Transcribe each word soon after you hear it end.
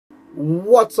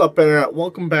What's up, Internet?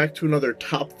 Welcome back to another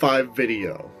Top 5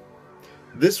 video.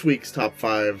 This week's Top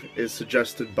 5 is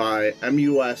suggested by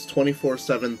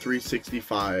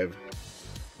MUS247-365.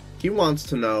 He wants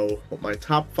to know what my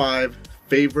top 5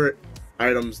 favorite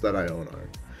items that I own are.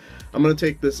 I'm going to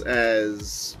take this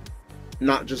as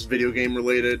not just video game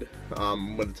related.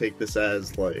 I'm going to take this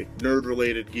as like nerd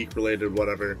related, geek related,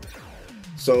 whatever.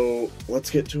 So let's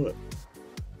get to it.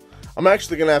 I'm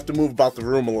actually going to have to move about the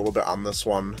room a little bit on this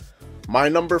one. My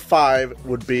number 5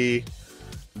 would be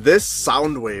this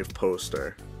Soundwave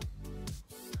poster.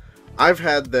 I've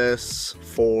had this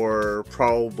for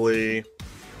probably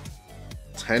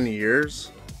 10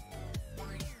 years.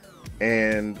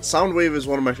 And Soundwave is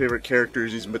one of my favorite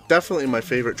characters. He's definitely my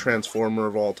favorite Transformer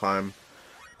of all time.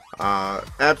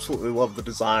 Absolutely love the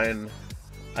design.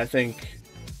 I think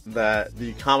that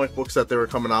the comic books that they were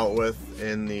coming out with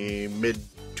in the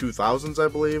mid-2000s, I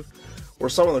believe, were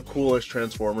some of the coolest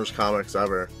Transformers comics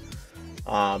ever.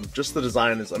 Just the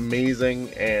design is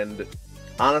amazing, and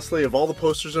honestly, of all the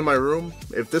posters in my room,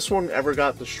 if this one ever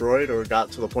got destroyed or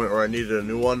got to the point where I needed a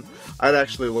new one, I'd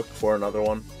actually look for another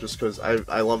one, just because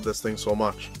I love this thing so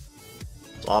much.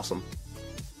 It's awesome.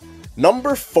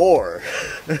 Number 4,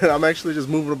 I'm actually just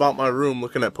moving about my room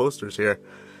looking at posters here.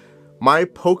 My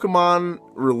Pokemon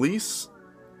release,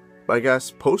 I guess,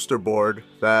 poster board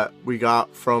that we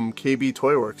got from KB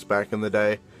Toyworks back in the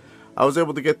day. I was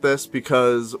able to get this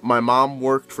because my mom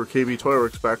worked for KB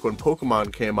Toyworks back when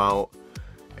Pokemon came out,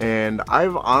 and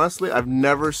I've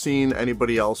never seen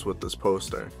anybody else with this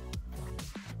poster.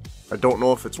 I don't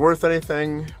know if it's worth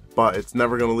anything, but it's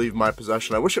never going to leave my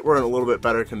possession. I wish it were in a little bit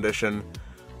better condition,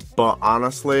 but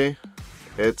honestly,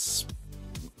 it's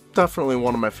definitely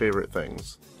one of my favorite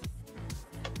things.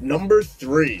 Number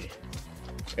 3.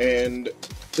 And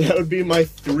that would be my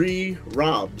 3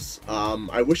 R.O.Bs.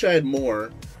 I wish I had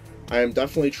more. I am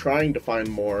definitely trying to find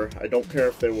more. I don't care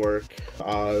if they work.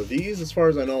 These, as far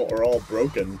as I know, are all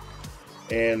broken,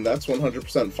 and that's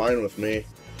 100% fine with me.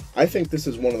 I think this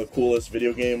is one of the coolest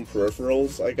video game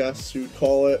peripherals, I guess you'd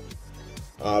call it.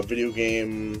 Video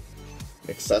game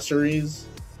accessories.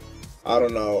 I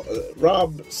don't know.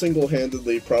 R.O.B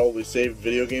single-handedly probably saved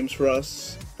video games for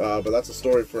us, but that's a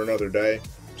story for another day.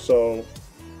 So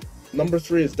number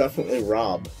 3 is definitely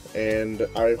R.O.B, and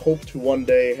I hope to one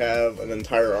day have an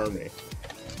entire army.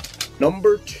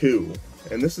 Number 2,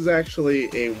 and this is actually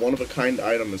a one-of-a-kind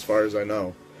item as far as I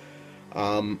know.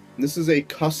 This is a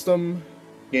custom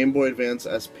Game Boy Advance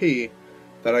SP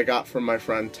that I got from my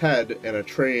friend Ted in a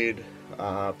trade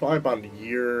probably about a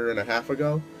year and a half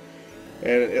ago. And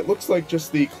it looks like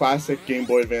just the classic Game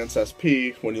Boy Advance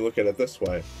SP when you look at it this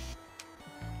way.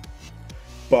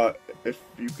 But if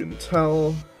you can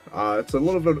tell, it's a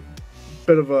little bit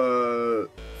of a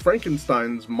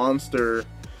Frankenstein's monster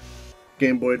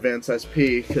Game Boy Advance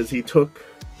SP, because he took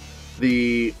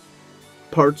the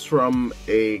parts from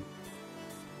a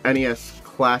NES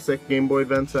Classic Game Boy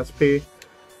Advance SP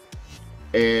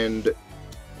and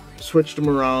switched them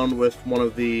around with one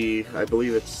of the, I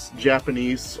believe it's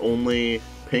Japanese only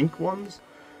pink ones.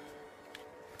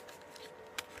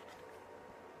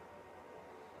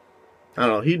 I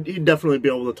don't know, he'd definitely be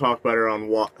able to talk better on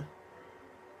what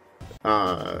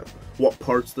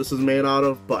parts this is made out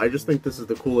of, but I just think this is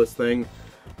the coolest thing.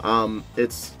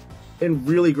 It's in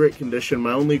really great condition.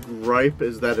 My only gripe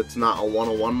is that it's not a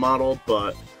 101 model,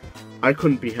 but I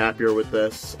couldn't be happier with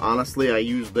this. Honestly, I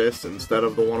use this instead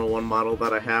of the 101 model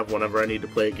that I have whenever I need to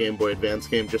play a Game Boy Advance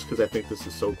game, just because I think this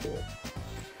is so cool.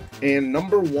 And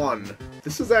number 1,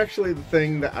 this is actually the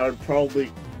thing that I would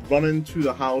probably run into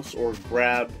the house or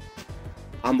grab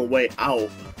on the way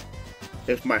out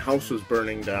if my house was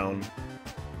burning down.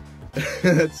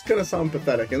 It's gonna sound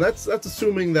pathetic, and that's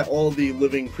assuming that all the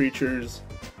living creatures,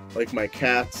 like my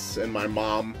cats and my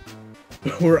mom,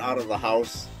 were out of the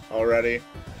house already.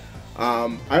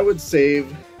 I would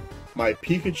save my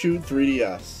Pikachu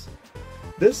 3DS.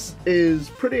 This is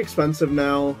pretty expensive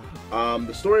now.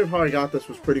 The story of how I got this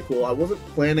was pretty cool. I wasn't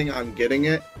planning on getting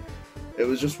it. It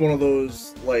was just one of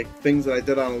those like things that I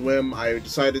did on a whim. I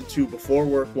decided to, before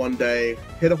work one day,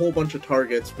 hit a whole bunch of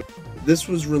Targets. This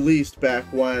was released back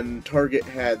when Target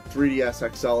had 3DS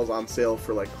XLs on sale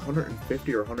for like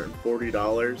 $150 or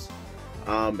 $140.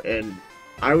 And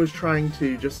I was trying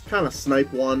to just kind of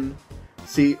snipe one.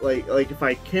 See, like if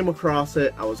I came across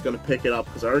it, I was going to pick it up,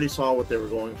 because I already saw what they were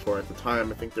going for at the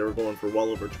time. I think they were going for well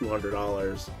over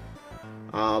 $200.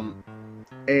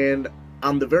 And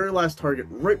on the very last Target,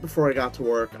 right before I got to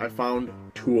work, I found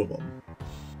 2 of them.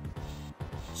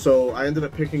 So I ended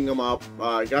up picking them up.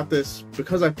 I got this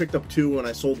because I picked up 2 and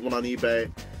I sold one on eBay.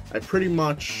 I pretty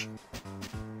much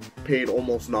paid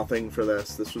almost nothing for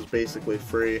this. This was basically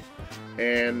free,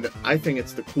 and I think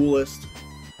it's the coolest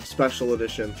special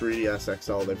edition 3DS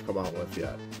XL they've come out with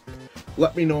yet.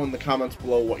 Let me know in the comments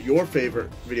below what your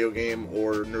favorite video game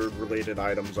or nerd-related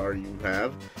items are you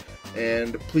have,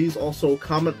 and please also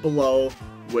comment below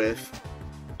with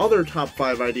other top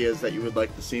 5 ideas that you would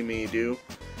like to see me do,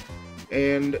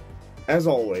 and as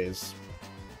always,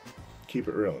 keep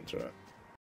it real, Internet.